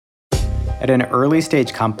At an early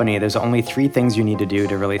stage company, there's only 3 things you need to do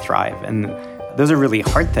to really thrive. And those are really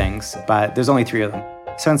hard things, but there's only 3 of them.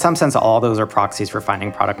 So in some sense, all those are proxies for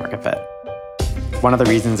finding product market fit. One of the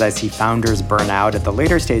reasons I see founders burn out at the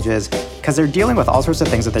later stages because they're dealing with all sorts of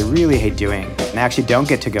things that they really hate doing. And they actually don't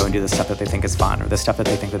get to go and do the stuff that they think is fun or the stuff that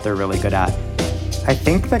they think that they're really good at. I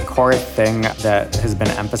think the core thing that has been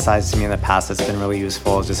emphasized to me in the past that's been really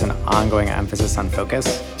useful is just an ongoing emphasis on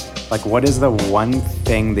focus. Like, what is the one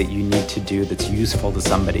thing that you need to do that's useful to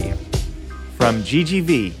somebody? From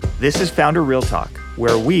GGV, this is Founder Real Talk,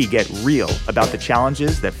 where we get real about the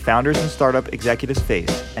challenges that founders and startup executives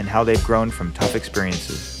face and how they've grown from tough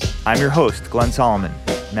experiences. I'm your host, Glenn Solomon,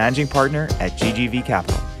 managing partner at GGV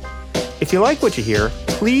Capital. If you like what you hear,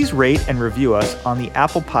 please rate and review us on the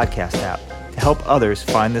Apple Podcast app to help others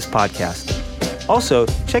find this podcast. Also,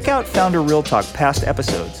 check out Founder Real Talk past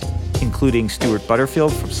episodes, including Stuart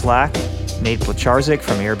Butterfield from Slack, Nate Blacharczyk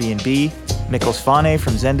from Airbnb, Mikkel Svane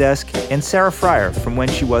from Zendesk, and Sarah Fryer from when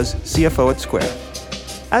she was CFO at Square.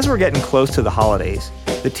 As we're getting close to the holidays,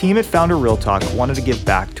 the team at Founder Real Talk wanted to give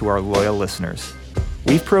back to our loyal listeners.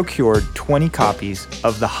 We've procured 20 copies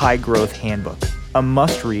of the High Growth Handbook, a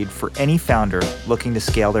must-read for any founder looking to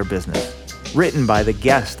scale their business, written by the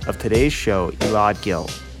guest of today's show, Elad Gil.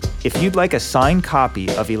 If you'd like a signed copy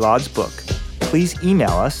of Elad's book, please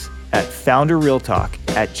email us at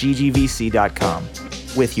founderrealtalk@ggvc.com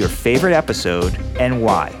with your favorite episode and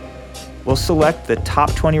why. We'll select the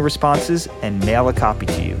top 20 responses and mail a copy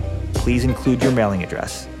to you. Please include your mailing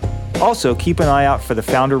address. Also, keep an eye out for the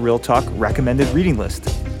Founder Real Talk recommended reading list,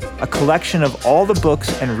 a collection of all the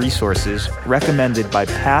books and resources recommended by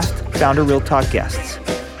past Founder Real Talk guests.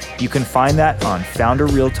 You can find that on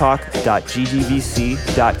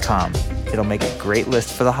founderrealtalk.ggvc.com. It'll make a great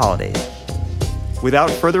list for the holidays.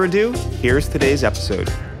 Without further ado, here's today's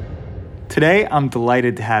episode. Today, I'm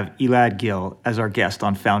delighted to have Elad Gil as our guest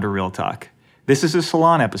on Founder Real Talk. This is a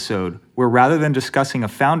Salon episode where rather than discussing a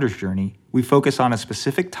founder's journey, we focus on a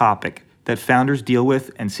specific topic that founders deal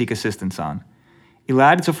with and seek assistance on.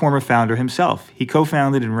 Elad is a former founder himself. He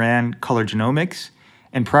co-founded and ran Color Genomics,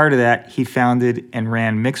 and prior to that, he founded and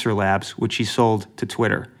ran Mixer Labs, which he sold to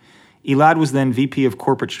Twitter. Elad was then VP of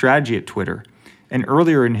Corporate Strategy at Twitter, and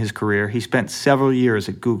earlier in his career, he spent several years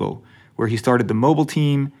at Google, where he started the mobile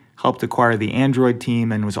team, helped acquire the Android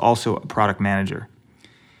team, and was also a product manager.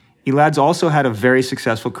 Elad's also had a very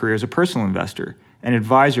successful career as a personal investor, an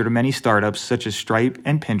advisor to many startups such as Stripe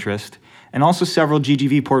and Pinterest, and also several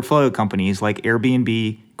GGV portfolio companies like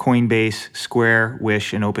Airbnb, Coinbase, Square,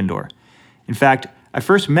 Wish, and Opendoor. In fact, I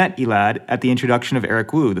first met Elad at the introduction of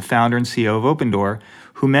Eric Wu, the founder and CEO of Opendoor,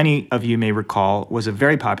 who many of you may recall was a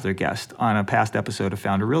very popular guest on a past episode of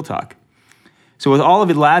Founder Real Talk. So with all of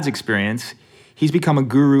Elad's experience, he's become a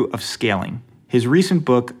guru of scaling. His recent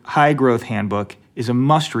book, High Growth Handbook, is a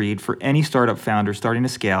must-read for any startup founder starting to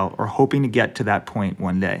scale or hoping to get to that point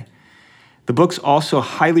one day. The book's also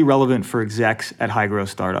highly relevant for execs at high-growth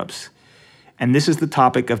startups. And this is the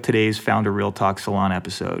topic of today's Founder Real Talk Salon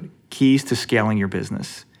episode, Keys to Scaling Your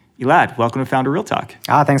Business. Elad, welcome to Founder Real Talk.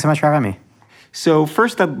 Thanks so much for having me. So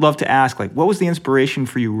first, I'd love to ask, what was the inspiration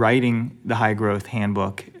for you writing the High Growth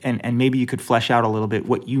Handbook? And maybe you could flesh out a little bit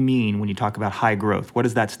what you mean when you talk about high growth. What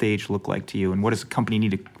does that stage look like to you? And what does a company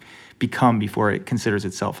need to become before it considers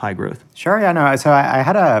itself high growth? Sure, yeah, no. So I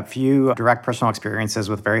had a few direct personal experiences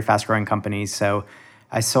with very fast-growing companies. So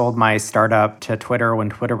I sold my startup to Twitter when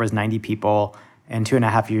Twitter was 90 people. And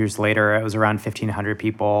 2.5 years later, it was around 1,500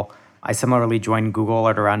 people. I similarly joined Google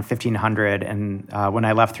at around 1,500, and when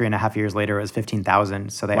I left 3.5 years later, it was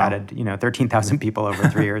 15,000. So they added, 13,000 people over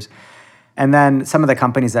 3 years. And then some of the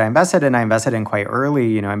companies that I invested in quite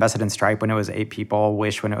early. I invested in Stripe when it was 8 people,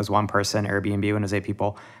 Wish when it was 1 person, Airbnb when it was 8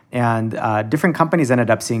 people. And different companies ended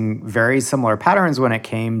up seeing very similar patterns when it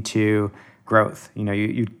came to growth.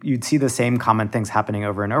 You'd see the same common things happening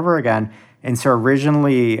over and over again. And so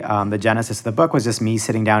originally, the genesis of the book was just me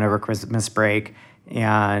sitting down over Christmas break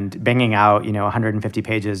and banging out, 150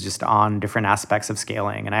 pages just on different aspects of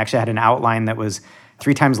scaling. And I actually had an outline that was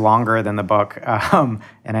 3 times longer than the book, and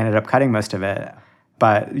I ended up cutting most of it.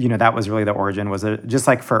 But, that was really the origin. Was it just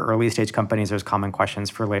like for early stage companies, there's common questions.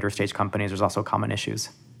 For later stage companies, there's also common issues.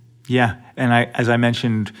 Yeah, and as I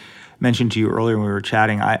mentioned to you earlier when we were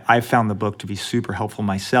chatting, I found the book to be super helpful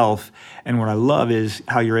myself. And what I love is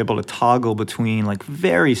how you're able to toggle between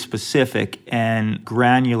very specific and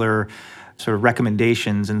granular sort of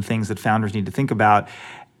recommendations and things that founders need to think about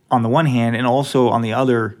on the one hand, and also on the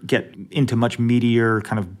other, get into much meatier,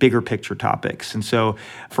 kind of bigger picture topics. And so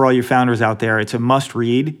for all your founders out there, it's a must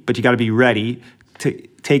read, but you got to be ready to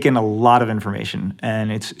taken a lot of information,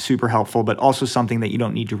 and it's super helpful, but also something that you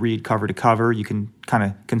don't need to read cover to cover. You can kind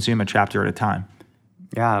of consume a chapter at a time.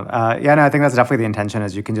 Yeah, no, I think that's definitely the intention.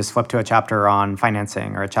 Is you can just flip to a chapter on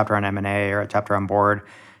financing, or a chapter on M&A, or a chapter on board.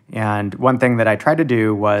 And one thing that I tried to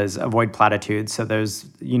do was avoid platitudes. So there's,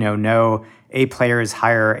 no A players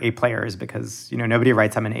hire A players, because, nobody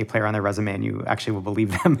writes I'm an A player on their resume and you actually will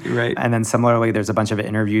believe them. Right. And then similarly, there's a bunch of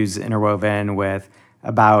interviews interwoven with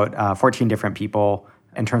about 14 different people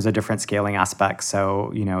in terms of different scaling aspects.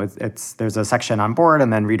 So, there's a section on board,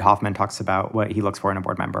 and then Reid Hoffman talks about what he looks for in a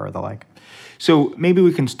board member or the like. So maybe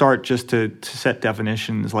we can start just to set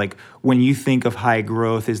definitions. Like, when you think of high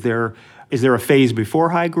growth, is there a phase before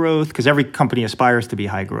high growth? Because every company aspires to be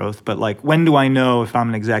high growth, but like, when do I know if I'm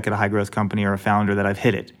an exec at a high growth company or a founder that I've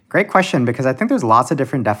hit it? Great question, because I think there's lots of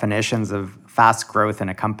different definitions of fast growth in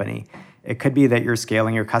a company. It could be that you're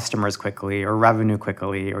scaling your customers quickly or revenue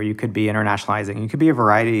quickly, or you could be internationalizing. It could be a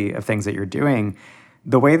variety of things that you're doing.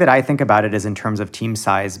 The way that I think about it is in terms of team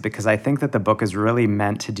size, because I think that the book is really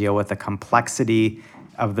meant to deal with the complexity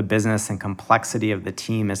of the business and complexity of the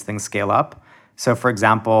team as things scale up. So for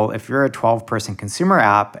example, if you're a 12-person consumer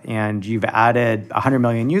app and you've added 100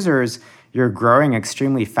 million users, you're growing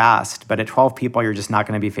extremely fast, but at 12 people, you're just not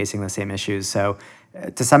going to be facing the same issues. So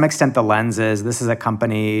to some extent, the lens is this is a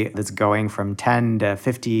company that's going from 10 to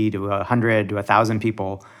 50 to 100 to 1,000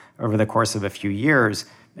 people over the course of a few years.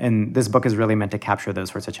 And this book is really meant to capture those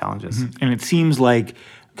sorts of challenges. Mm-hmm. And it seems like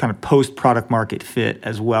kind of post-product market fit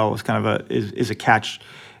as well is kind of a catch,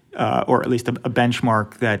 or at least a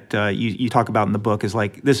benchmark that you talk about in the book, is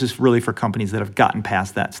like, this is really for companies that have gotten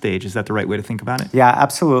past that stage. Is that the right way to think about it? Yeah,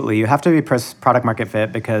 absolutely. You have to be product market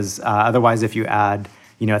fit, because otherwise, if you add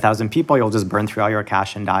 1,000 people, you'll just burn through all your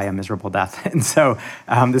cash and die a miserable death. And so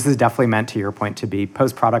this is definitely meant, to your point, to be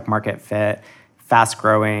post-product market fit, fast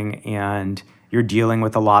growing, and you're dealing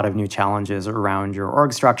with a lot of new challenges around your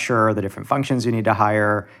org structure, the different functions you need to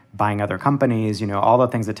hire, buying other companies, all the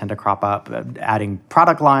things that tend to crop up, adding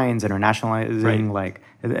product lines, internationalizing, right. Like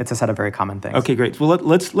it's a set of very common things. Okay, great. Well,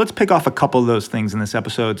 let's pick off a couple of those things in this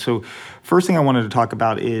episode. So first thing I wanted to talk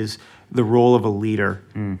about is the role of a leader.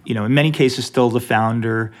 In many cases, still the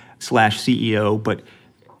founder / CEO, but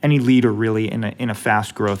any leader really in a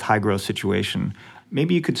fast growth, high growth situation.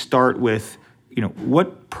 Maybe you could start with,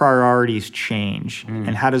 what priorities change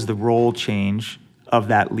and how does the role change of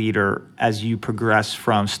that leader as you progress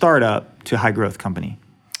from startup to high growth company?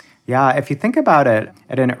 Yeah, if you think about it,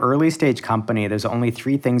 at an early stage company, there's only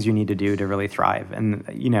 3 things you need to do to really thrive. And,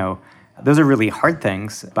 those are really hard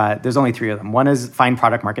things, but there's only 3 of them. 1 is find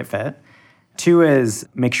product market fit. 2 is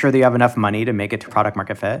make sure that you have enough money to make it to product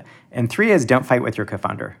market fit. And 3 is don't fight with your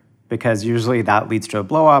co-founder, because usually that leads to a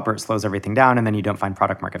blow up or it slows everything down, and then you don't find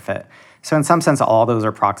product market fit. So in some sense, all those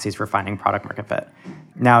are proxies for finding product market fit.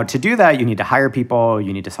 Now, to do that, you need to hire people,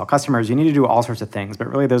 you need to sell customers, you need to do all sorts of things, but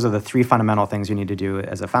really those are the 3 fundamental things you need to do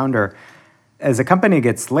as a founder. As a company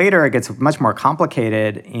gets later, it gets much more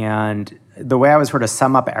complicated, and the way I would sort of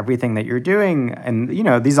sum up everything that you're doing, and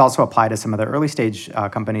these also apply to some of the early stage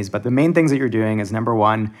companies, but the main things that you're doing is, number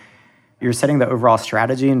 1, you're setting the overall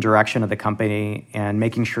strategy and direction of the company and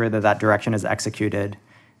making sure that that direction is executed.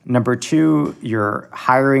 Number 2, you're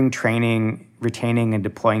hiring, training, retaining, and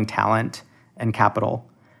deploying talent and capital.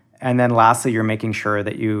 And then lastly, you're making sure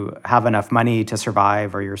that you have enough money to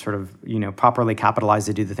survive, or you're sort of, properly capitalized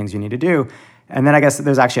to do the things you need to do. And then I guess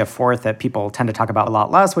there's actually a 4th that people tend to talk about a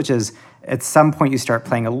lot less, which is at some point you start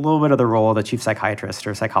playing a little bit of the role of the chief psychiatrist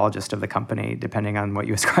or psychologist of the company, depending on what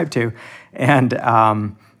you ascribe to.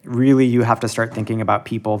 And really, you have to start thinking about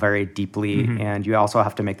people very deeply. And you also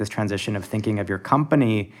have to make this transition of thinking of your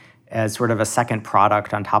company as sort of a second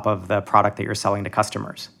product on top of the product that you're selling to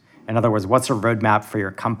customers. In other words, what's a roadmap for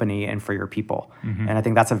your company and for your people? And I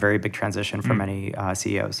think that's a very big transition for many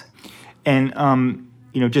CEOs. And,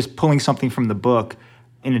 just pulling something from the book,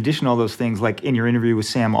 in addition to all those things, like in your interview with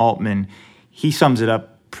Sam Altman, he sums it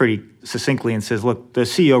up pretty succinctly and says, look, the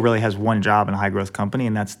CEO really has one job in a high growth company,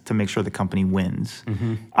 and that's to make sure the company wins.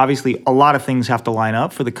 Obviously, a lot of things have to line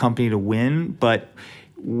up for the company to win, but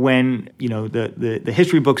when the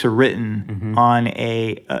history books are written on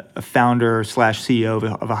a founder / CEO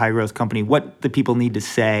of a high growth company, what the people need to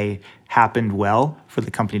say happened well for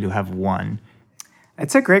the company to have won?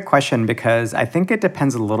 It's a great question, because I think it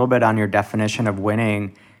depends a little bit on your definition of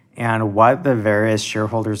winning and what the various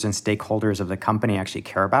shareholders and stakeholders of the company actually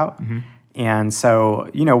care about. And so,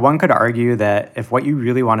 one could argue that if what you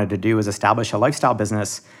really wanted to do is establish a lifestyle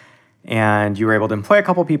business and you were able to employ a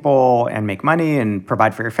couple people and make money and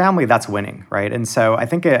provide for your family, that's winning, right? And so I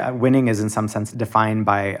think winning is in some sense defined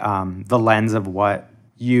by the lens of what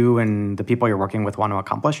you and the people you're working with want to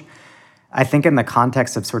accomplish. I think in the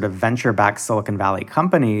context of sort of venture-backed Silicon Valley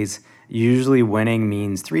companies, usually winning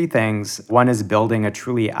means three things. One is building a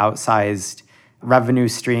truly outsized revenue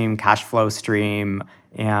stream, cash flow stream,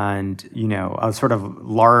 and a sort of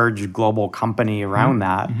large global company around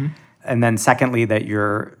that. Mm-hmm. And then secondly, that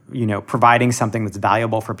you're providing something that's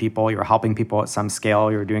valuable for people, you're helping people at some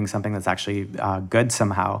scale, you're doing something that's actually good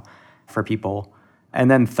somehow for people. And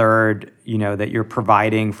then third, that you're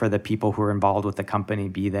providing for the people who are involved with the company,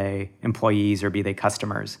 be they employees or be they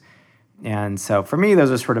customers. And so for me, those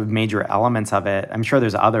are sort of major elements of it. I'm sure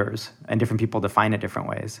there's others, and different people define it different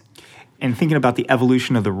ways. And thinking about the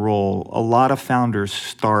evolution of the role, a lot of founders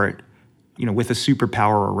start, with a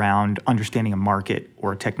superpower around understanding a market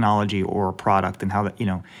or a technology or a product and how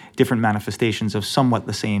that, different manifestations of somewhat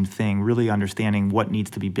the same thing, really understanding what needs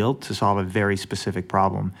to be built to solve a very specific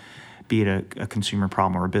problem, be it a consumer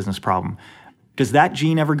problem or a business problem. Does that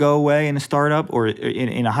gene ever go away in a startup or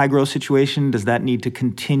in a high-growth situation? Does that need to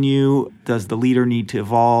continue? Does the leader need to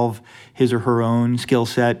evolve his or her own skill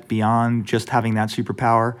set beyond just having that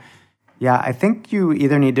superpower? Yeah, I think you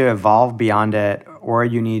either need to evolve beyond it or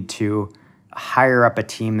you need to hire up a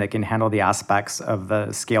team that can handle the aspects of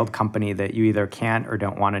the scaled company that you either can't or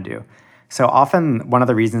don't want to do. So often, one of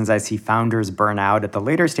the reasons I see founders burn out at the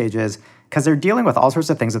later stages, because they're dealing with all sorts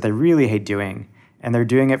of things that they really hate doing. And they're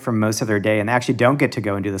doing it for most of their day, and they actually don't get to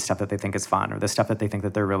go and do the stuff that they think is fun or the stuff that they think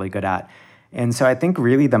that they're really good at. And so I think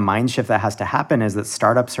really the mind shift that has to happen is that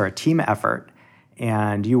startups are a team effort.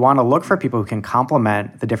 And you want to look for people who can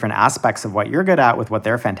complement the different aspects of what you're good at with what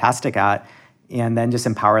they're fantastic at, and then just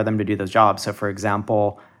empower them to do those jobs. So for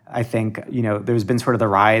example, I think, there's been sort of the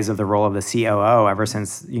rise of the role of the COO ever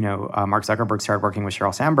since, Mark Zuckerberg started working with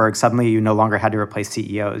Sheryl Sandberg. Suddenly you no longer had to replace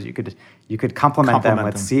CEOs. You could complement them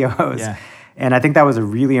with COOs. Yeah. And I think that was a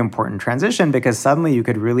really important transition because suddenly you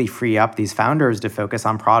could really free up these founders to focus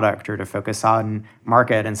on product or to focus on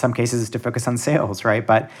market, in some cases to focus on sales, right?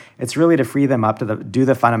 But it's really to free them up to do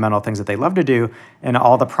the fundamental things that they love to do and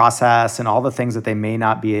all the process and all the things that they may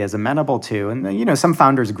not be as amenable to. And some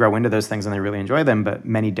founders grow into those things and they really enjoy them, but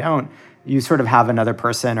many don't. You sort of have another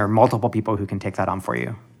person or multiple people who can take that on for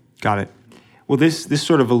you. Got it. Well, this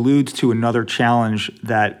sort of alludes to another challenge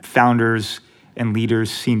that founders and leaders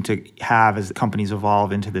seem to have as companies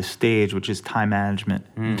evolve into this stage, which is time management.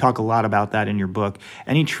 You talk a lot about that in your book.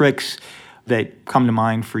 Any tricks that come to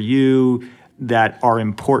mind for you that are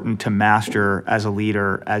important to master as a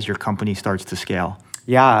leader as your company starts to scale?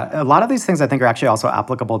 Yeah, a lot of these things I think are actually also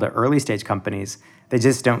applicable to early stage companies. They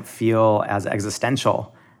just don't feel as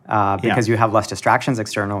existential because you have less distractions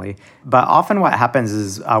externally. But often what happens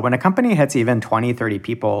is when a company hits even 20, 30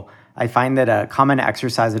 people, I find that a common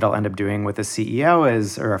exercise that I'll end up doing with a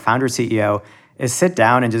CEO or a founder CEO is sit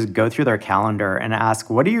down and just go through their calendar and ask,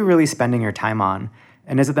 what are you really spending your time on?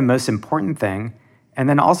 And is it the most important thing? And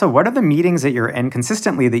then also, what are the meetings that you're in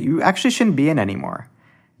consistently that you actually shouldn't be in anymore?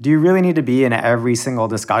 Do you really need to be in every single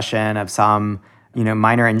discussion of some,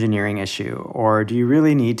 minor engineering issue? Or do you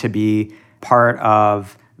really need to be part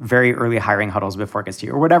of very early hiring huddles before it gets to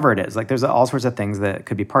you? Or whatever it is. Like there's all sorts of things that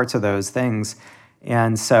could be parts of those things.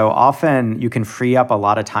 And so often you can free up a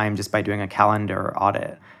lot of time just by doing a calendar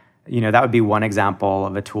audit. That would be one example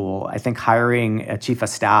of a tool. I think hiring a chief of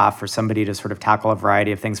staff or somebody to sort of tackle a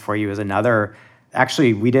variety of things for you is another.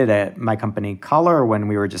 Actually, we did at my company Color when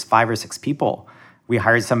we were just 5 or 6 people. We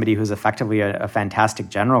hired somebody who's effectively a fantastic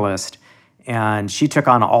generalist, and she took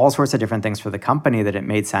on all sorts of different things for the company that it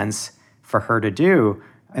made sense for her to do.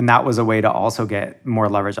 And that was a way to also get more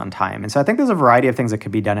leverage on time. And so I think there's a variety of things that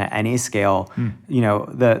could be done at any scale.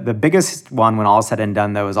 The biggest one when all is said and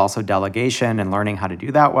done, though, is also delegation and learning how to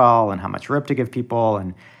do that well and how much rope to give people.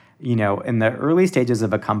 And, in the early stages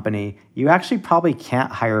of a company, you actually probably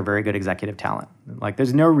can't hire very good executive talent. Like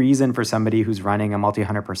there's no reason for somebody who's running a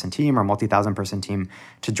multi-100-person team or multi-1,000-person team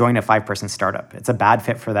to join a 5-person startup. It's a bad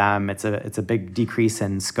fit for them. It's a big decrease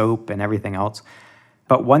in scope and everything else.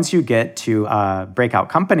 But once you get to a breakout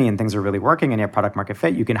company and things are really working and you have product market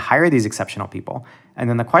fit, you can hire these exceptional people. And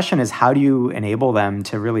then the question is, how do you enable them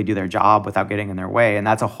to really do their job without getting in their way? And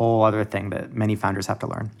that's a whole other thing that many founders have to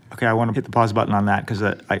learn. Okay, I want to hit the pause button on that because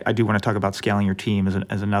I do want to talk about scaling your team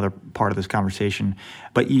as another part of this conversation.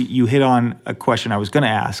 But you hit on a question I was going to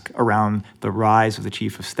ask around the rise of the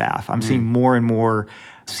chief of staff. I'm seeing more and more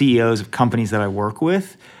CEOs of companies that I work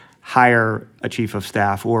with hire a chief of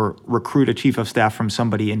staff or recruit a chief of staff from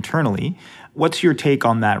somebody internally. What's your take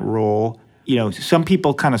on that role? Some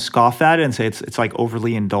people kind of scoff at it and say it's like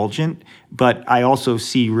overly indulgent, but I also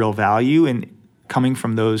see real value in coming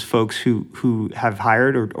from those folks who have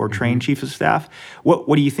hired or trained chief of staff.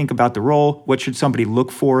 What do you think about the role? What should somebody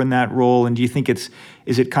look for in that role? And do you think is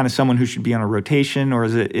it kind of someone who should be on a rotation, or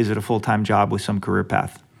is it a full-time job with some career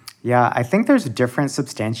path? Yeah, I think there's different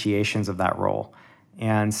substantiations of that role.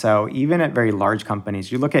 And so even at very large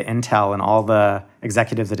companies, you look at Intel, and all the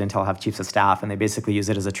executives at Intel have chiefs of staff, and they basically use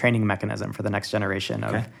it as a training mechanism for the next generation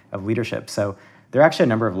of leadership. So there are actually a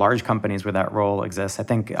number of large companies where that role exists. I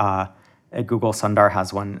think at Google, Sundar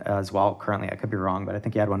has one as well currently. I could be wrong, but I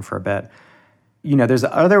think he had one for a bit. There's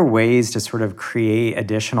other ways to sort of create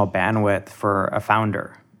additional bandwidth for a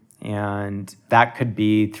founder. And that could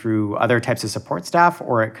be through other types of support staff,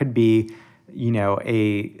 or it could be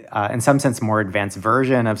in some sense, more advanced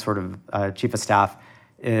version of sort of chief of staff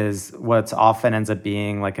is what's often ends up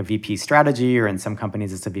being like a VP strategy, or in some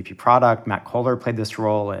companies, it's a VP product. Matt Kohler played this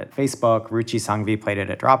role at Facebook. Ruchi Sangvi played it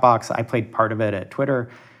at Dropbox. I played part of it at Twitter.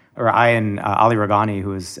 Or I and Ali Raghani, who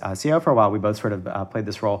was CEO for a while, we both sort of played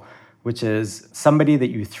this role, which is somebody that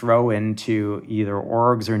you throw into either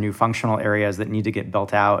orgs or new functional areas that need to get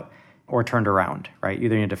built out or turned around, right?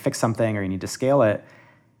 Either you need to fix something or you need to scale it.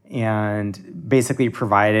 And basically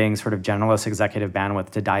providing sort of generalist executive bandwidth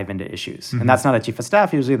to dive into issues. Mm-hmm. And that's not a chief of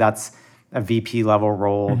staff. Usually that's a VP level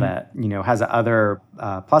role that, has other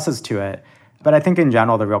pluses to it. But I think in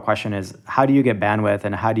general, the real question is, how do you get bandwidth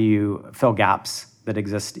and how do you fill gaps that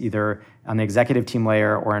exist either on the executive team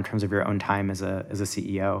layer or in terms of your own time as a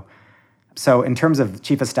CEO? So in terms of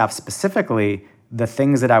chief of staff specifically, the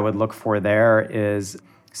things that I would look for there is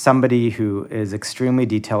somebody who is extremely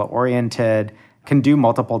detail oriented, can do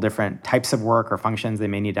multiple different types of work or functions. They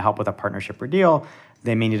may need to help with a partnership or deal.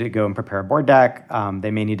 They may need to go and prepare a board deck. They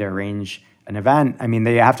may need to arrange an event. I mean,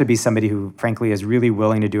 they have to be somebody who, frankly, is really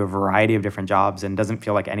willing to do a variety of different jobs and doesn't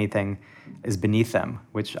feel like anything is beneath them,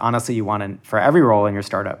 which honestly you want for every role in your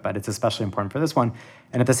startup, but it's especially important for this one.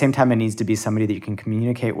 And at the same time, it needs to be somebody that you can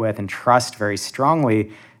communicate with and trust very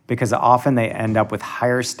strongly, because often they end up with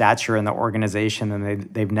higher stature in the organization than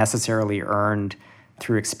they've necessarily earned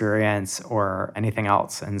through experience or anything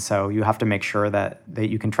else. And so you have to make sure that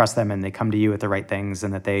you can trust them and they come to you with the right things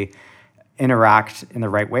and that they interact in the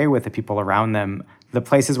right way with the people around them. The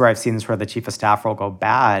places where I've seen this, where the chief of staff role go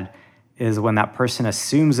bad, is when that person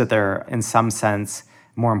assumes that they're in some sense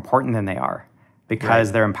more important than they are.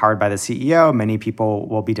 Because they're empowered by the CEO, many people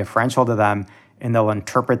will be deferential to them, and they'll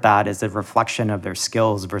interpret that as a reflection of their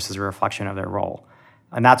skills versus a reflection of their role.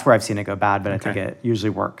 And that's where I've seen it go bad, but I think it usually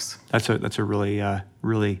works. That's a really,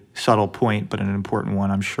 really subtle point, but an important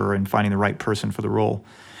one, I'm sure, in finding the right person for the role.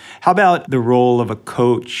 How about the role of a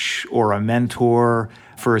coach or a mentor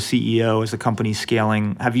for a CEO as the company's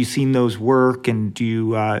scaling? Have you seen those work, and do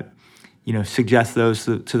you suggest those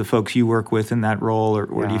to the folks you work with in that role,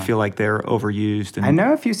 or do you feel like they're overused? I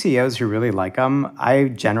know a few CEOs who really like them. I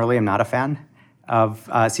generally am not a fan of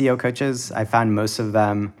CEO coaches. I found most of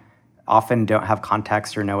them often don't have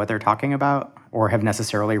context or know what they're talking about, or have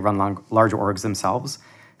necessarily run large orgs themselves.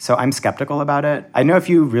 So I'm skeptical about it. I know a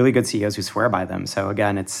few really good CEOs who swear by them. So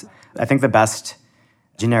again, I think the best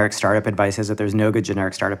generic startup advice is that there's no good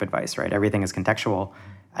generic startup advice, right? Everything is contextual.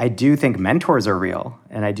 I do think mentors are real.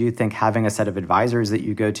 And I do think having a set of advisors that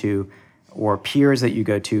you go to or peers that you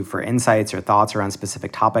go to for insights or thoughts around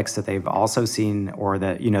specific topics that they've also seen, or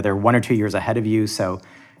that, they're 1 or 2 years ahead of you. So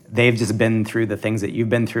they've just been through the things that you've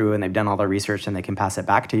been through, and they've done all the research, and they can pass it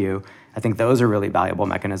back to you. I think those are really valuable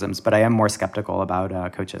mechanisms, but I am more skeptical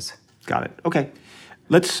about coaches. Got it. Okay.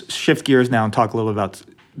 Let's shift gears now and talk a little about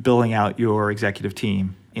building out your executive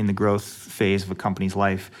team in the growth phase of a company's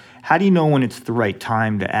life. How do you know when it's the right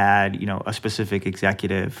time to add, a specific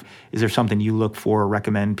executive? Is there something you look for or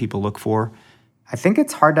recommend people look for? I think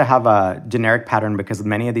it's hard to have a generic pattern because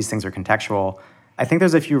many of these things are contextual. I think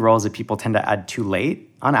there's a few roles that people tend to add too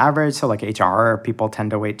late on average. So like HR, people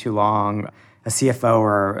tend to wait too long. A CFO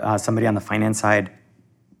or somebody on the finance side,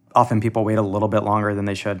 often people wait a little bit longer than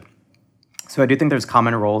they should. So I do think there's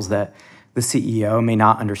common roles that the CEO may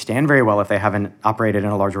not understand very well if they haven't operated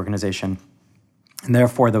in a large organization. And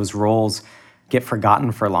therefore, those roles get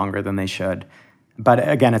forgotten for longer than they should. But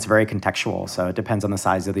again, it's very contextual. So it depends on the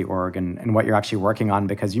size of the org and what you're actually working on,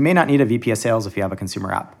 because you may not need a VP of sales if you have a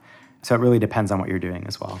consumer app. So it really depends on what you're doing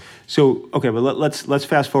as well. So, okay, but let's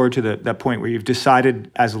fast forward to that point where you've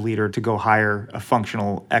decided as a leader to go hire a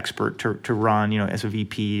functional expert to run, as a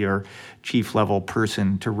VP or chief level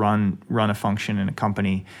person to run a function in a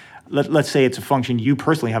company. Let's say it's a function you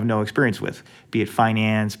personally have no experience with, be it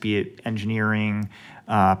finance, be it engineering,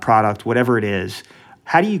 product, whatever it is.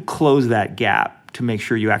 How do you close that gap to make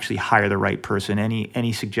sure you actually hire the right person?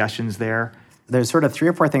 Any suggestions there? There's sort of 3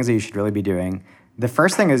 or 4 things that you should really be doing. the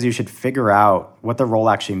first thing is you should figure out what the role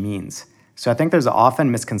actually means. So I think there's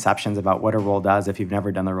often misconceptions about what a role does if you've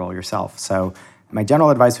never done the role yourself. So my general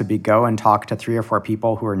advice would be go and talk to 3 or 4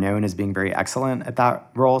 people who are known as being very excellent at that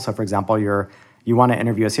role. So for example, you want to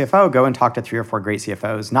interview a CFO, go and talk to 3 or 4 great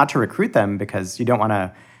CFOs, not to recruit them because you don't want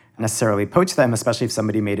to necessarily poach them, especially if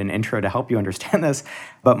somebody made an intro to help you understand this,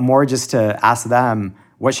 but more just to ask them,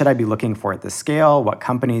 what should I be looking for at this scale? What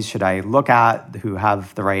companies should I look at who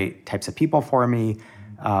have the right types of people for me?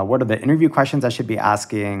 What are the interview questions I should be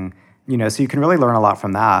asking? So you can really learn a lot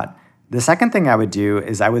from that. The second thing I would do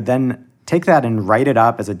is I would then take that and write it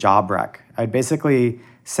up as a job rec. I'd basically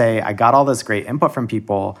say, I got all this great input from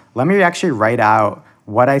people. Let me actually write out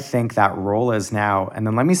what I think that role is now, and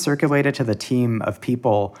then let me circulate it to the team of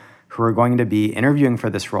people who are going to be interviewing for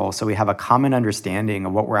this role so we have a common understanding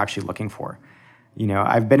of what we're actually looking for.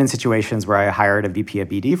 I've been in situations where I hired a VP of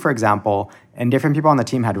BD, for example, and different people on the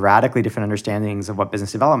team had radically different understandings of what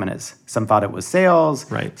business development is. Some thought it was sales,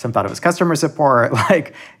 right. Some thought it was customer support.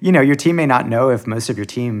 Your team may not know if most of your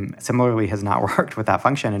team similarly has not worked with that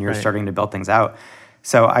function and you're starting to build things out.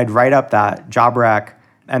 So I'd write up that job rec.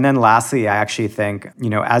 And then lastly, I actually think,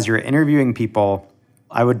 as you're interviewing people,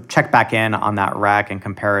 I would check back in on that rec and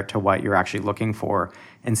compare it to what you're actually looking for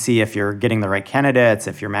and see if you're getting the right candidates,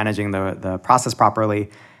 if you're managing the process properly.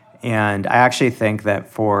 And I actually think that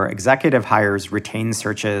for executive hires, retained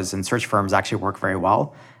searches and search firms actually work very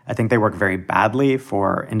well. I think they work very badly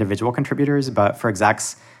for individual contributors, but for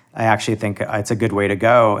execs, I actually think it's a good way to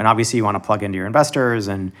go. And obviously you want to plug into your investors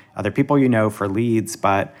and other people for leads,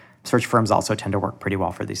 but search firms also tend to work pretty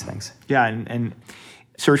well for these things. Yeah, and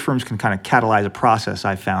search firms can kind of catalyze a process,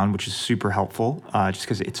 I found, which is super helpful, just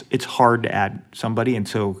because it's hard to add somebody. And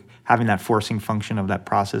so having that forcing function of that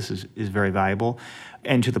process is very valuable.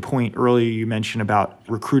 And to the point earlier you mentioned about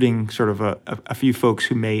recruiting sort of a few folks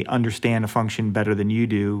who may understand a function better than you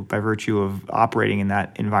do by virtue of operating in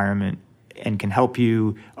that environment and can help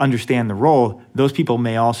you understand the role, those people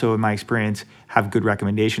may also, in my experience, have good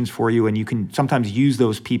recommendations for you. And you can sometimes use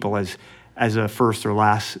those people as a first or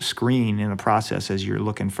last screen in the process as you're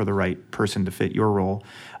looking for the right person to fit your role.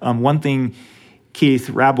 One thing Keith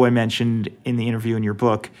Rabois mentioned in the interview in your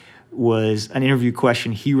book was an interview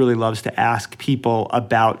question he really loves to ask people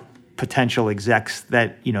about potential execs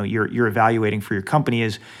that you're evaluating for your company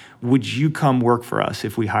is, would you come work for us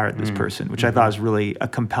if we hired this person? Which I thought was really a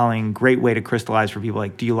compelling, great way to crystallize for people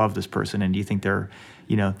like, do you love this person? And do you think they're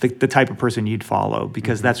the type of person you'd follow?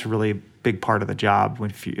 Because that's really a big part of the job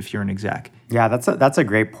if you're an exec. Yeah, that's a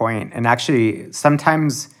great point. And actually,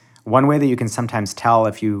 sometimes one way that you can sometimes tell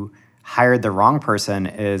if you hired the wrong person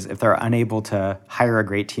is if they're unable to hire a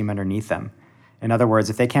great team underneath them. In other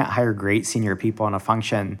words, if they can't hire great senior people in a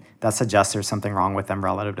function, that suggests there's something wrong with them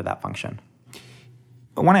relative to that function.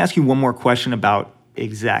 I want to ask you one more question about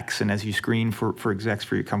execs, and as you screen for execs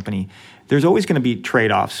for your company, there's always going to be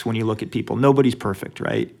trade-offs when you look at people. Nobody's perfect,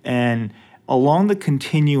 right? And along the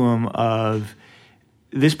continuum of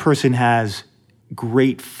this person has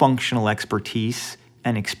great functional expertise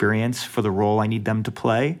and experience for the role I need them to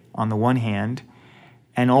play on the one hand,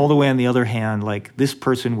 and all the way on the other hand, like this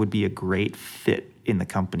person would be a great fit in the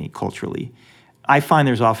company culturally. I find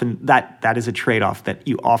there's often that is a trade-off that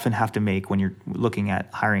you often have to make when you're looking at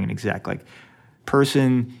hiring an exec. Like,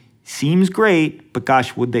 person seems great, but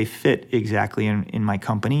gosh, would they fit exactly in my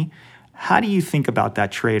company? How do you think about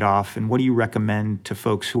that trade-off, and what do you recommend to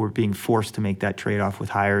folks who are being forced to make that trade-off with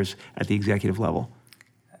hires at the executive level?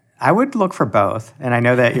 I would look for both. And I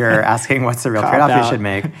know that you're asking what's the real trade-off you should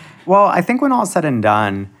make. Well, I think when all is said and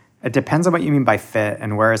done, it depends on what you mean by fit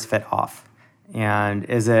and where is fit off. And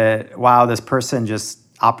is it, wow, this person just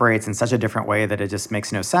operates in such a different way that it just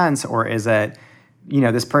makes no sense? Or is it,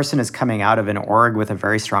 this person is coming out of an org with a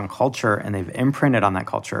very strong culture and they've imprinted on that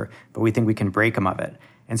culture, but we think we can break them of it.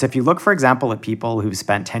 And so if you look, for example, at people who've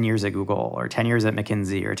spent 10 years at Google or 10 years at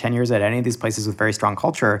McKinsey or 10 years at any of these places with very strong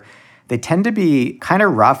culture, they tend to be kind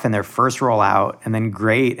of rough in their first rollout and then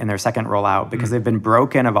great in their second rollout because they've been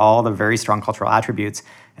broken of all the very strong cultural attributes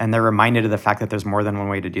and they're reminded of the fact that there's more than one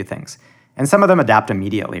way to do things. And some of them adapt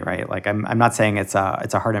immediately, right? Like I'm not saying it's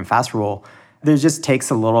a hard and fast rule. There just takes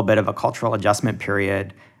a little bit of a cultural adjustment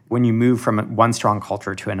period when you move from one strong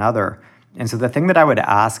culture to another. And so the thing that I would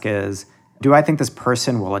ask is, do I think this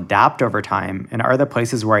person will adapt over time? And are the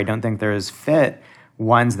places where I don't think there's fit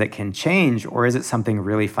ones that can change, or is it something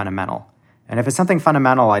really fundamental? And if it's something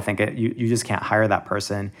fundamental, I think you just can't hire that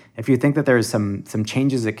person. If you think that there's some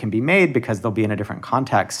changes that can be made because they'll be in a different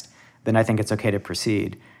context, then I think it's okay to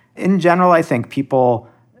proceed. In general, I think people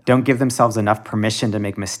don't give themselves enough permission to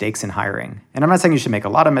make mistakes in hiring. And I'm not saying you should make a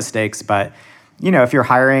lot of mistakes, but if you're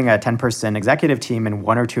hiring a 10-person executive team and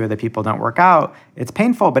one or two of the people don't work out, it's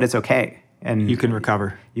painful, but it's okay. And you can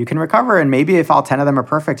recover. You can recover. And maybe if all 10 of them are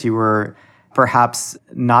perfect, you were perhaps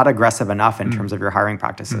not aggressive enough in terms of your hiring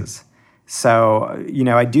practices. So,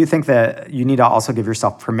 I do think that you need to also give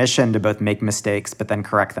yourself permission to both make mistakes, but then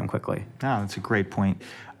correct them quickly. That's a great point.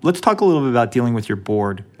 Let's talk a little bit about dealing with your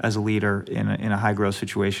board as a leader in a high-growth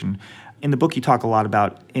situation. In the book, you talk a lot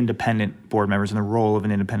about independent board members and the role of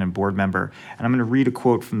an independent board member. And I'm going to read a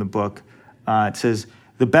quote from the book. It says,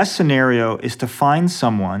 "The best scenario is to find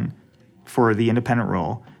someone for the independent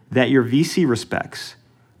role that your VC respects,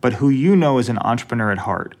 but who you know is an entrepreneur at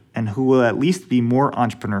heart and who will at least be more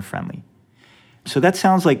entrepreneur-friendly." So that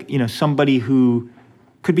sounds like, somebody who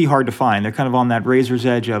could be hard to find. They're kind of on that razor's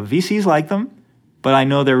edge of VCs like them, but I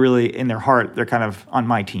know they're really, in their heart, they're kind of on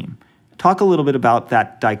my team. Talk a little bit about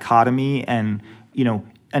that dichotomy and,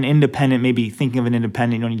 an independent, maybe thinking of an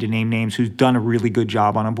independent, you don't need to name names, who's done a really good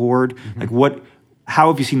job on a board. How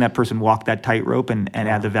have you seen that person walk that tightrope and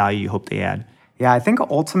add the value you hope they add? Yeah, I think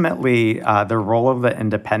ultimately the role of the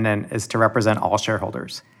independent is to represent all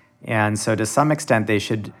shareholders. And so to some extent, they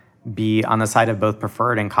should be on the side of both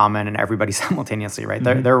preferred and common and everybody simultaneously, right?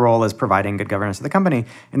 Their role is providing good governance to the company.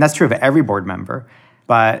 And that's true of every board member.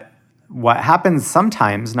 But what happens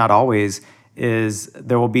sometimes, not always, is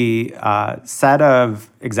there will be a set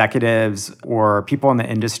of executives or people in the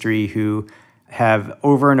industry who have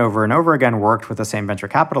over and over and over again worked with the same venture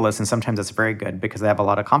capitalists, and sometimes it's very good because they have a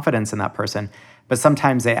lot of confidence in that person. But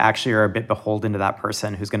sometimes they actually are a bit beholden to that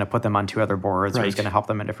person who's going to put them on two other boards or who's going to help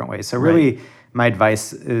them in different ways. So really, my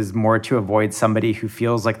advice is more to avoid somebody who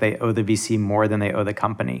feels like they owe the VC more than they owe the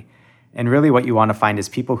company. And really what you want to find is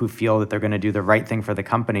people who feel that they're going to do the right thing for the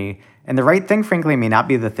company. And the right thing, frankly, may not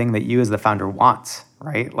be the thing that you as the founder wants,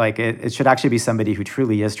 right? Like it should actually be somebody who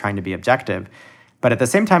truly is trying to be objective. But at the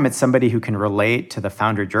same time, it's somebody who can relate to the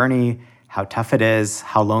founder journey, how tough it is,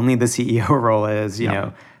 how lonely the CEO role is,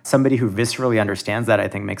 somebody who viscerally understands that, I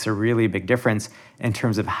think, makes a really big difference in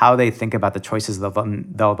terms of how they think about the choices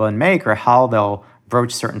they'll then make or how they'll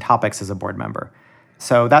broach certain topics as a board member.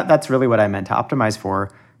 So that's really what I meant to optimize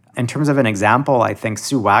for. In terms of an example, I think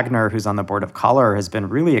Sue Wagner, who's on the board of Color, has been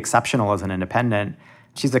really exceptional as an independent.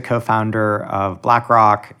 She's a co-founder of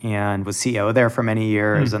BlackRock and was CEO there for many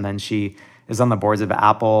years, and then she is on the boards of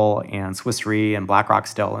Apple and Swiss Re and BlackRock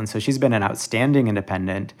still. And so she's been an outstanding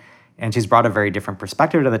independent, and she's brought a very different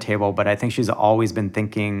perspective to the table, but I think she's always been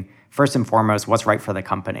thinking, first and foremost, what's right for the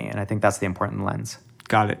company. And I think that's the important lens.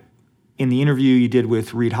 Got it. In the interview you did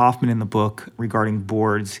with Reid Hoffman in the book regarding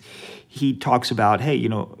boards, he talks about, hey,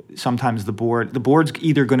 sometimes the board's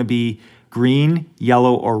either going to be green,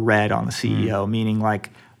 yellow, or red on the CEO, meaning like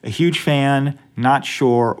a huge fan, not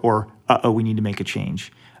sure, or we need to make a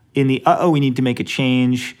change. In the we need to make a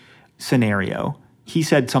change scenario, he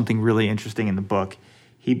said something really interesting in the book.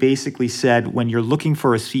 He basically said, when you're looking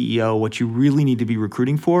for a CEO, what you really need to be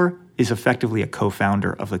recruiting for is effectively a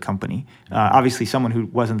co-founder of the company. Obviously, someone who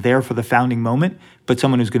wasn't there for the founding moment, but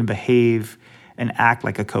someone who's going to behave and act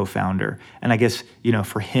like a co-founder. And I guess,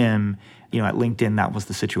 for him, at LinkedIn, that was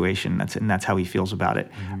the situation. That's how he feels about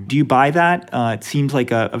it. Do you buy that? It seems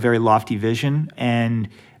like a very lofty vision. And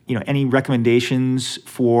any recommendations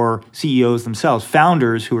for CEOs themselves,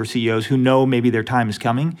 founders who are CEOs who know maybe their time is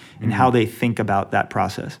coming, and how they think about that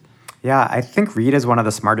process? Yeah, I think Reid is one of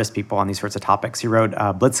the smartest people on these sorts of topics. He wrote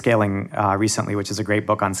Blitzscaling recently, which is a great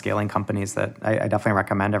book on scaling companies that I definitely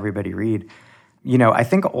recommend everybody read. I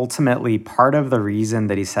think ultimately part of the reason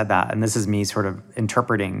that he said that, and this is me sort of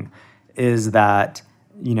interpreting, is that,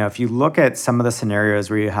 if you look at some of the scenarios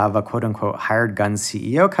where you have a quote unquote hired gun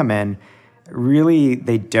CEO come in, really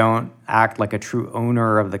they don't act like a true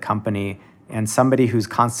owner of the company and somebody who's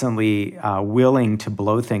constantly willing to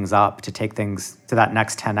blow things up, to take things to that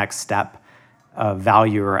next 10x step of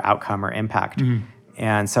value or outcome or impact.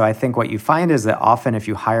 And so I think what you find is that often if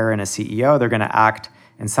you hire in a CEO, they're going to act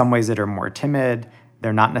in some ways that are more timid.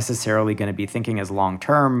 They're not necessarily going to be thinking as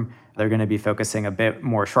long-term. They're going to be focusing a bit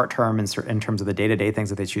more short-term in terms of the day-to-day things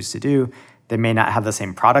that they choose to do. They may not have the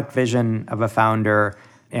same product vision of a founder,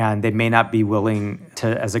 and they may not be willing to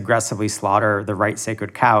as aggressively slaughter the right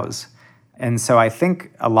sacred cows. And so I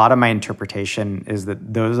think a lot of my interpretation is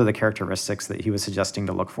that those are the characteristics that he was suggesting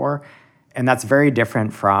to look for. And that's very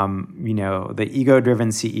different from, the ego-driven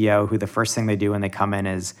CEO who the first thing they do when they come in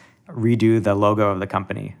is redo the logo of the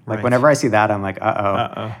company. Like whenever I see that, I'm like,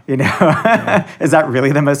 is that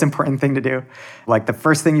really the most important thing to do? Like the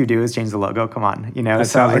first thing you do is change the logo. Come on, That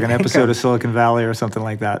sounds like an episode of Silicon Valley or something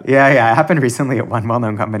like that. Yeah. It happened recently at one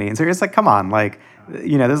well-known company. And so you're just like, come on,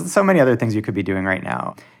 there's so many other things you could be doing right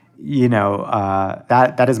now.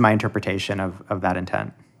 that is my interpretation of that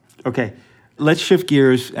intent. Okay, let's shift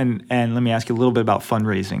gears and let me ask you a little bit about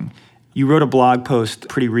fundraising. You wrote a blog post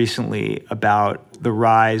pretty recently about the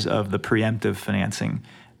rise of the preemptive financing.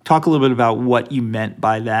 Talk a little bit about what you meant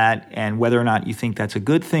by that and whether or not you think that's a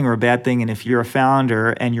good thing or a bad thing, and if you're a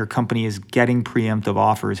founder and your company is getting preemptive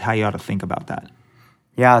offers, how you ought to think about that.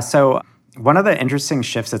 Yeah, so one of the interesting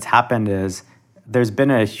shifts that's happened is there's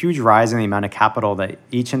been a huge rise in the amount of capital that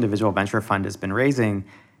each individual venture fund has been raising.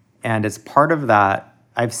 And as part of that,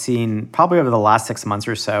 I've seen probably over the last 6 months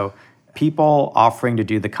or so, people offering to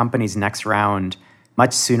do the company's next round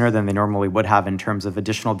much sooner than they normally would have in terms of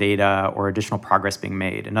additional data or additional progress being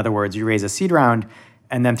made. In other words, you raise a seed round,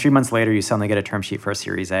 and then 3 months later, you suddenly get a term sheet for a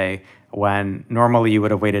Series A, when normally you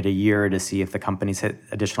would have waited a year to see if the company's hit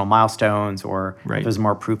additional milestones or if there's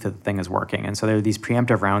more proof that the thing is working. And so there are these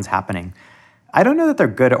preemptive rounds happening. I don't know that they're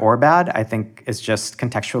good or bad. I think it's just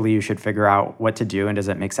contextually you should figure out what to do and does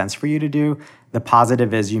it make sense for you to do. The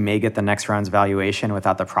positive is you may get the next round's valuation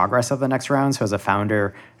without the progress of the next round. So as a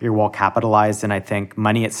founder, you're well capitalized, and I think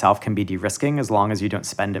money itself can be de-risking as long as you don't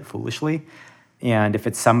spend it foolishly. And if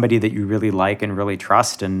it's somebody that you really like and really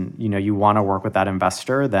trust and you want to work with that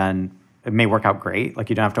investor, then it may work out great. Like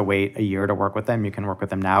you don't have to wait a year to work with them. You can work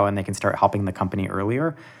with them now and they can start helping the company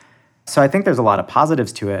earlier. So I think there's a lot of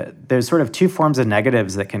positives to it. There's sort of two forms of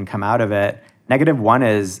negatives that can come out of it. Negative one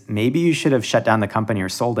is maybe you should have shut down the company or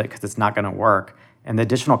sold it because it's not going to work. And the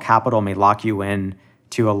additional capital may lock you in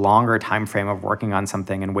to a longer time frame of working on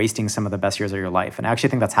something and wasting some of the best years of your life. And I actually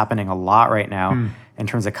think that's happening a lot right now in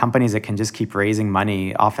terms of companies that can just keep raising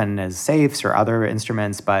money, often as safes or other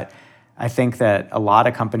instruments. But I think that a lot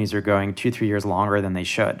of companies are going 2-3 years longer than they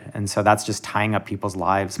should. And so that's just tying up people's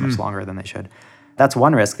lives much longer than they should. That's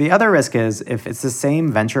one risk. The other risk is if it's the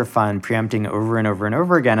same venture fund preempting over and over and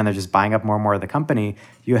over again, and they're just buying up more and more of the company,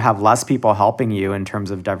 you have less people helping you in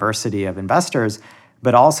terms of diversity of investors,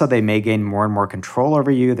 but also they may gain more and more control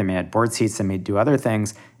over you. They may add board seats, they may do other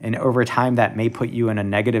things. And over time, that may put you in a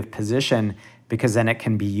negative position because then it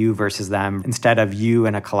can be you versus them instead of you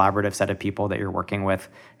and a collaborative set of people that you're working with,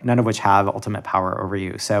 none of which have ultimate power over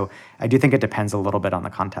you. So I do think it depends a little bit on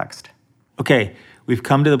the context. Okay, we've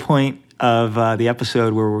come to the point of the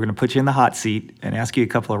episode where we're going to put you in the hot seat and ask you a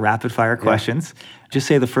couple of rapid fire questions. Just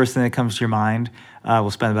say the first thing that comes to your mind.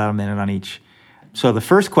 We'll spend about a minute on each. So the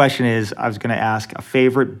first question is, I was going to ask a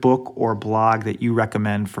favorite book or blog that you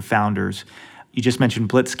recommend for founders. You just mentioned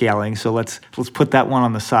blitzscaling, so let's put that one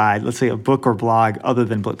on the side. Let's say a book or blog other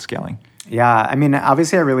than blitzscaling. Yeah, I mean,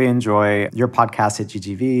 obviously I really enjoy your podcast at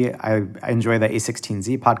GGV. I enjoy the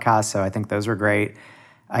A16Z podcast, so I think those are great.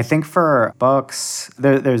 I think for books,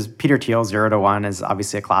 there's Peter Thiel's 0 to 1 is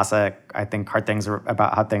obviously a classic. I think Hard Things are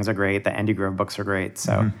about how things are great. The Andy Grove books are great.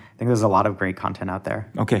 So I think there's a lot of great content out there.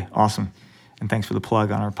 Okay, awesome. And thanks for the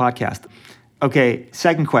plug on our podcast. Okay,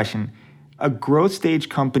 second question. A growth stage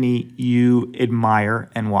company you admire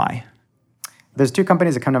and why? There's two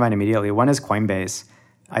companies that come to mind immediately. One is Coinbase.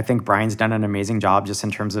 I think Brian's done an amazing job just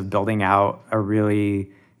in terms of building out a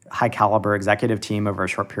really high caliber executive team over a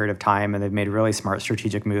short period of time, and they've made really smart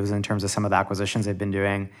strategic moves in terms of some of the acquisitions they've been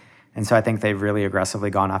doing. And so I think they've really aggressively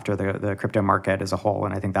gone after the crypto market as a whole,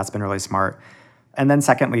 and I think that's been really smart. And then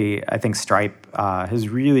secondly, I think Stripe has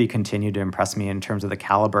really continued to impress me in terms of the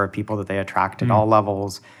caliber of people that they attract at all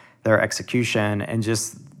levels, their execution, and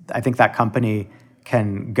just I think that company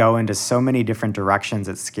can go into so many different directions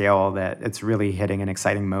at scale that it's really hitting an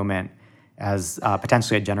exciting moment as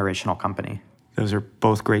potentially a generational company. Those are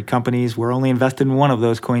both great companies. We're only invested in one of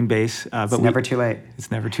those, Coinbase. But it's never too late. It's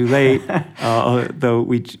never too late. Though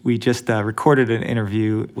we just recorded an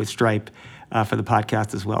interview with Stripe for the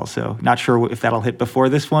podcast as well. So not sure if that'll hit before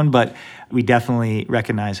this one, but we definitely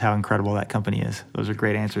recognize how incredible that company is. Those are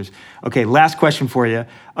great answers. Okay, last question for you.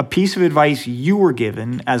 A piece of advice you were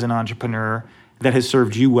given as an entrepreneur that has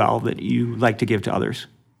served you well that you like to give to others?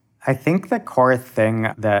 I think the core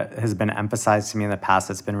thing that has been emphasized to me in the past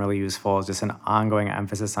that's been really useful is just an ongoing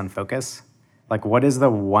emphasis on focus. Like, what is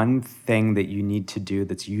the one thing that you need to do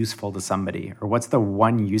that's useful to somebody? Or what's the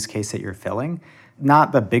one use case that you're filling?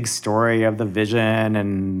 Not the big story of the vision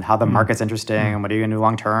and how the market's interesting and what are you going to do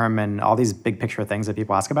long term and all these big picture things that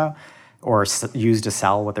people ask about or use to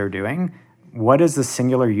sell what they're doing. What is the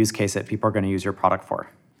singular use case that people are going to use your product for?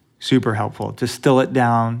 Super helpful. Distill it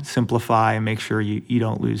down, simplify, and make sure you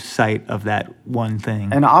don't lose sight of that one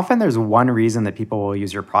thing. And often there's one reason that people will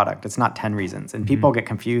use your product. It's not 10 reasons. And people get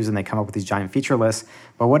confused and they come up with these giant feature lists.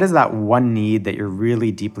 But what is that one need that you're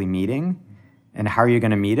really deeply meeting? And how are you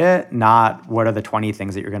going to meet it? Not what are the 20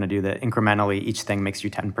 things that you're going to do that incrementally each thing makes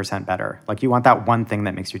you 10% better. Like you want that one thing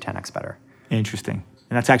that makes you 10x better. Interesting.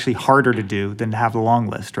 And that's actually harder to do than to have the long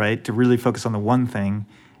list, right? To really focus on the one thing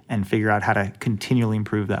and figure out how to continually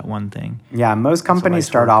improve that one thing. Yeah, most companies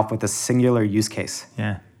start off with a singular use case.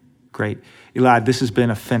 Yeah, great. Elad, this has been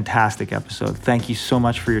a fantastic episode. Thank you so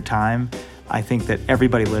much for your time. I think that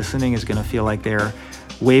everybody listening is going to feel like they're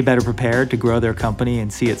way better prepared to grow their company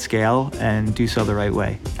and see it scale and do so the right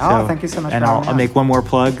way. Thank you so much. And I'll make one more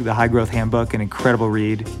plug, the High Growth Handbook, an incredible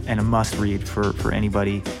read and a must read for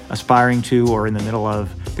anybody aspiring to or in the middle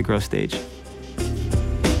of the growth stage.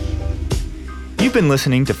 You've been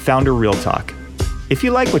listening to Founder Real Talk. If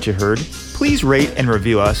you like what you heard, please rate and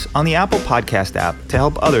review us on the Apple Podcast app to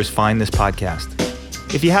help others find this podcast.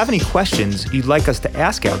 If you have any questions you'd like us to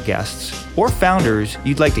ask our guests or founders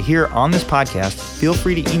you'd like to hear on this podcast, feel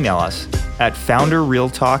free to email us at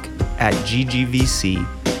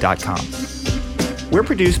founderrealtalk@ggvc.com. We're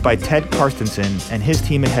produced by Ted Karstensen and his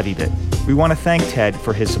team at HeavyBit. We want to thank Ted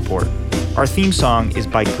for his support. Our theme song is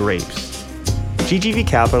by Grapes. GGV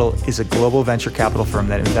Capital is a global venture capital firm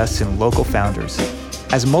that invests in local founders.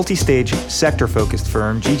 As a multi-stage, sector-focused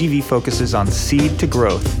firm, GGV focuses on seed to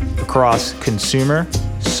growth across consumer,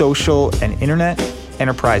 social and internet,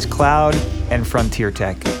 enterprise cloud, and frontier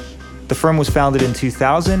tech. The firm was founded in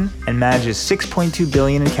 2000 and manages $6.2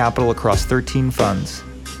 billion in capital across 13 funds.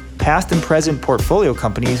 Past and present portfolio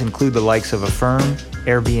companies include the likes of Affirm,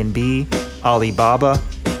 Airbnb, Alibaba,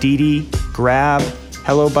 Didi, Grab,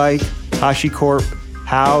 HelloBike, HashiCorp,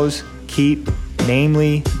 Houzz, Keep,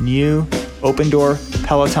 Namely, New, Opendoor,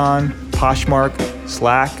 Peloton, Poshmark,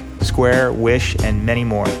 Slack, Square, Wish, and many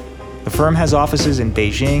more. The firm has offices in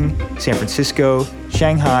Beijing, San Francisco,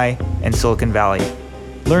 Shanghai, and Silicon Valley.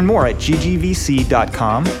 Learn more at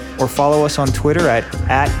ggvc.com or follow us on Twitter at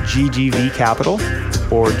 @ggvcapital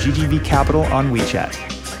or ggvcapital on WeChat.